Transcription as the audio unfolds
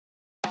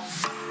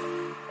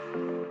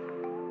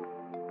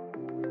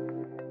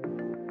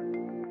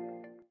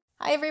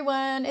Hi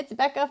everyone, it's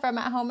Becca from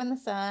At Home in the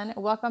Sun.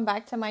 Welcome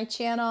back to my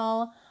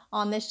channel.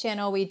 On this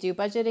channel, we do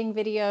budgeting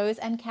videos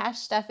and cash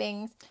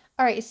stuffings.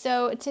 All right,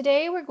 so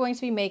today we're going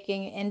to be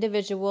making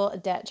individual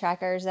debt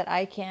trackers that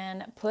I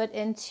can put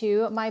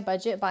into my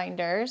budget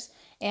binders,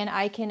 and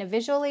I can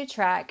visually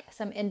track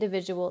some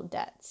individual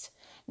debts.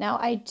 Now,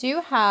 I do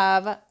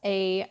have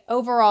a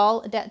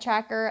overall debt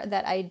tracker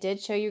that I did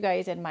show you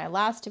guys in my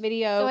last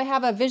video. So I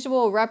have a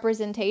visual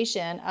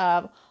representation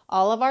of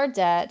all of our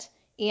debt,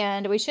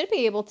 and we should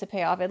be able to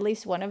pay off at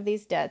least one of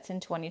these debts in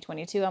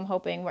 2022. I'm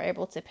hoping we're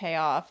able to pay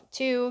off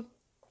two.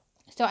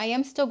 So I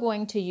am still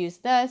going to use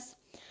this,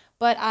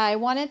 but I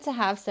wanted to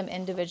have some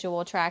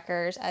individual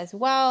trackers as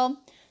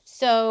well.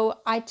 So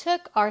I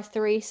took our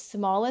three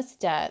smallest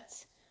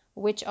debts,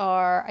 which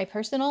are a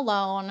personal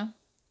loan,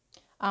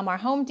 our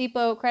Home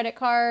Depot credit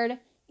card,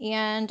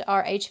 and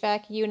our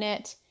HVAC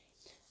unit.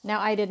 Now,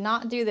 I did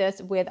not do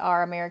this with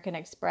our American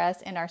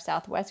Express and our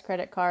Southwest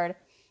credit card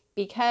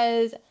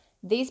because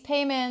these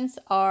payments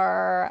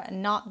are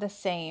not the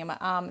same.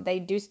 They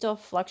do still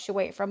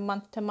fluctuate from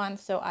month to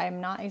month, so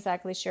I'm not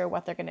exactly sure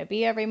what they're going to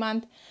be every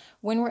month.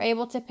 When we're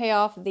able to pay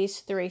off these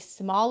three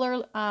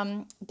smaller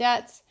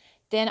debts,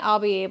 then I'll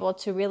be able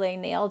to really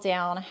nail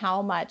down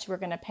how much we're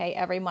going to pay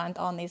every month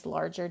on these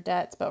larger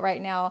debts. But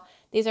right now,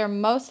 these are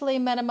mostly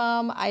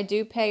minimum. I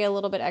do pay a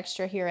little bit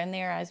extra here and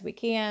there as we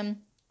can.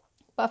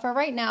 But for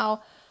right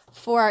now,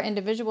 for our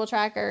individual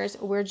trackers,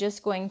 we're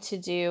just going to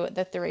do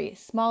the three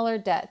smaller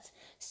debts.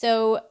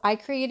 So I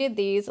created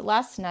these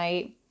last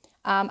night.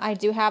 I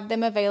do have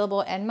them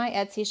available in my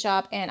Etsy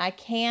shop, and I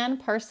can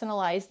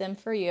personalize them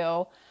for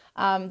you.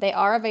 They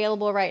are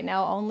available right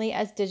now only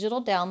as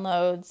digital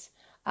downloads.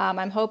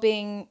 I'm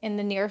hoping in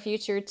the near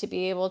future to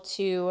be able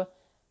to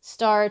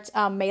start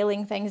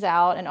mailing things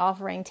out and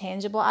offering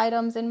tangible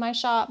items in my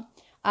shop.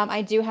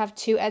 I do have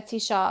two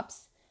Etsy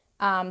shops.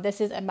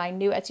 This is my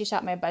new Etsy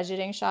shop, my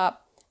budgeting shop.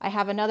 I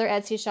have another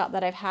Etsy shop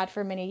that I've had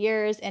for many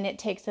years, and it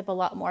takes up a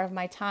lot more of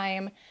my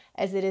time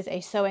as it is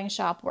a sewing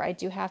shop where I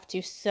do have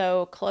to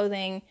sew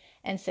clothing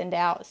and send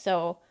out.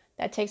 So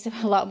that takes up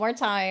a lot more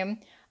time.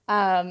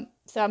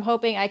 So I'm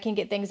hoping I can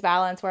get things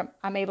balanced where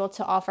I'm able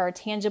to offer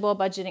tangible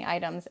budgeting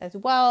items as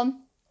well.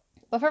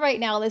 But for right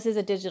now, this is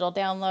a digital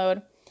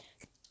download.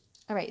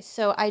 All right,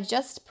 so I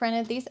just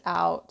printed these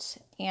out,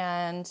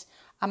 and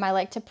I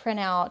like to print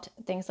out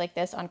things like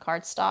this on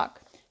cardstock.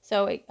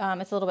 So it's a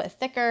little bit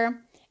thicker,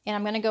 and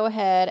I'm going to go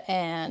ahead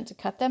and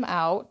cut them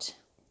out.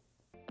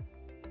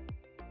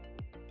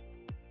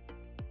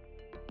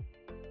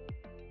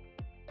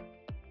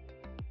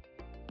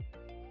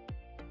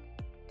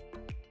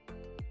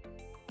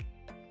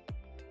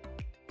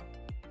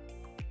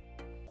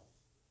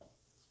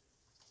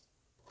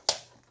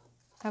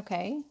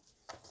 Okay,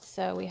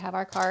 so we have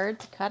our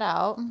cards cut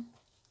out.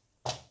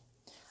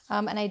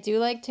 And I do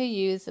like to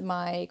use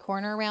my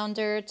corner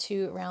rounder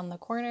to round the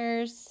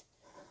corners.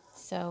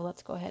 So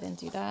let's go ahead and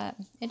do that.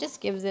 It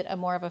just gives it a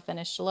more of a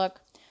finished look.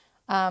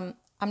 I'm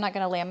not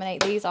going to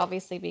laminate these,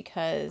 obviously,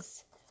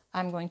 because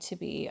I'm going to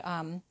be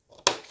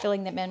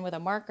filling them in with a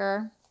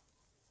marker.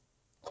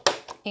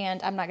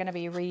 And I'm not going to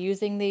be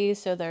reusing these,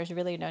 so there's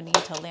really no need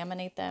to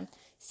laminate them.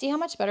 See how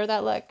much better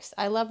that looks?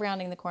 I love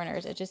rounding the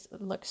corners. It just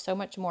looks so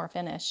much more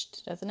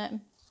finished, doesn't it?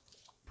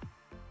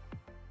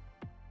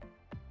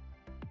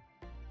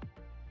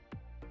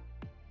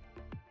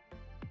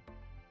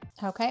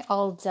 Okay,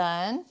 all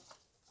done.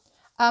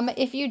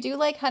 If you do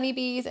like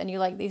honeybees and you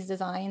like these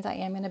designs, I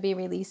am going to be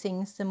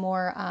releasing some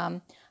more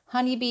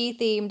honeybee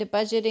themed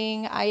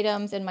budgeting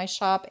items in my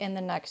shop in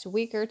the next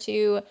week or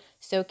two.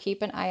 So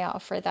keep an eye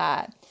out for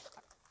that.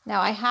 Now,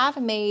 I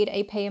have made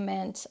a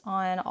payment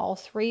on all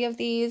three of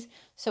these,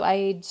 so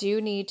I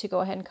do need to go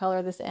ahead and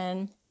color this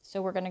in.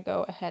 So we're going to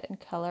go ahead and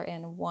color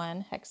in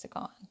one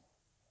hexagon.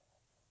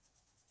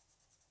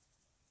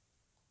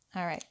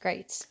 All right,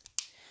 great.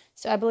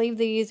 So I believe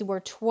these were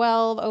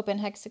 12 open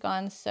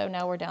hexagons, so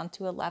now we're down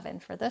to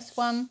 11 for this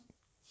one.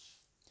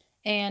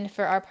 And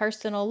for our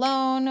personal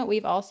loan,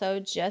 we've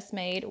also just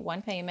made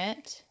one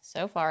payment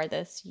so far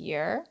this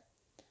year.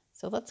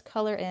 So let's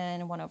color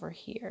in one over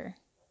here.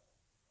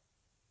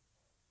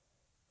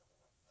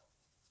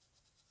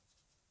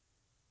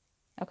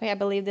 Okay, I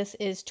believe this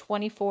is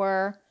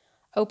 24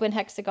 open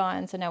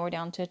hexagons, so now we're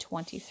down to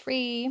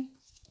 23.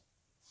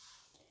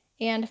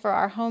 And for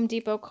our Home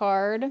Depot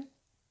card,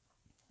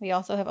 we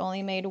also have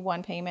only made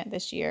one payment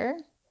this year.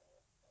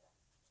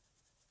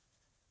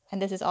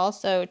 And this is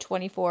also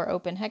 24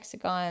 open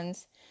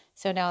hexagons,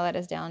 so now that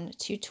is down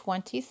to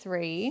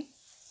 23.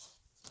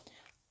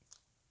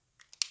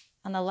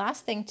 And the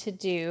last thing to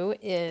do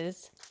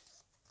is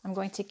I'm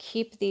going to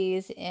keep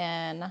these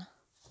in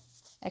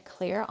a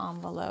clear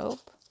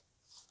envelope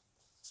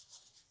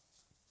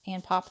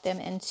and pop them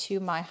into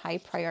my high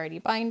priority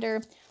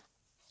binder.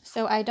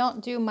 So I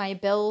don't do my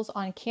bills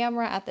on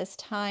camera at this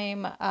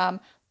time,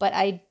 but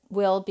I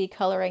will be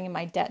coloring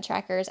my debt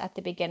trackers at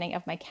the beginning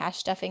of my cash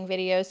stuffing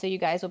video, so you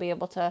guys will be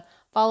able to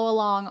follow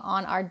along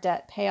on our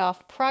debt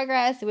payoff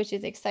progress, which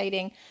is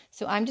exciting.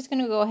 So I'm just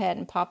going to go ahead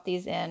and pop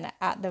these in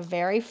at the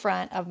very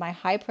front of my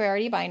high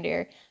priority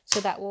binder,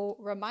 so that will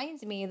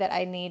remind me that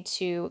I need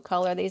to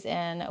color these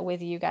in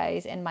with you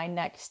guys in my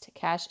next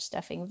cash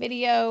stuffing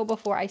video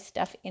before I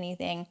stuff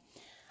anything.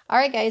 All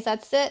right, guys,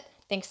 that's it.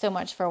 Thanks so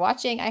much for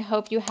watching. I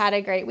hope you had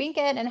a great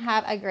weekend and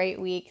have a great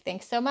week.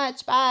 Thanks so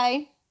much.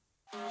 Bye.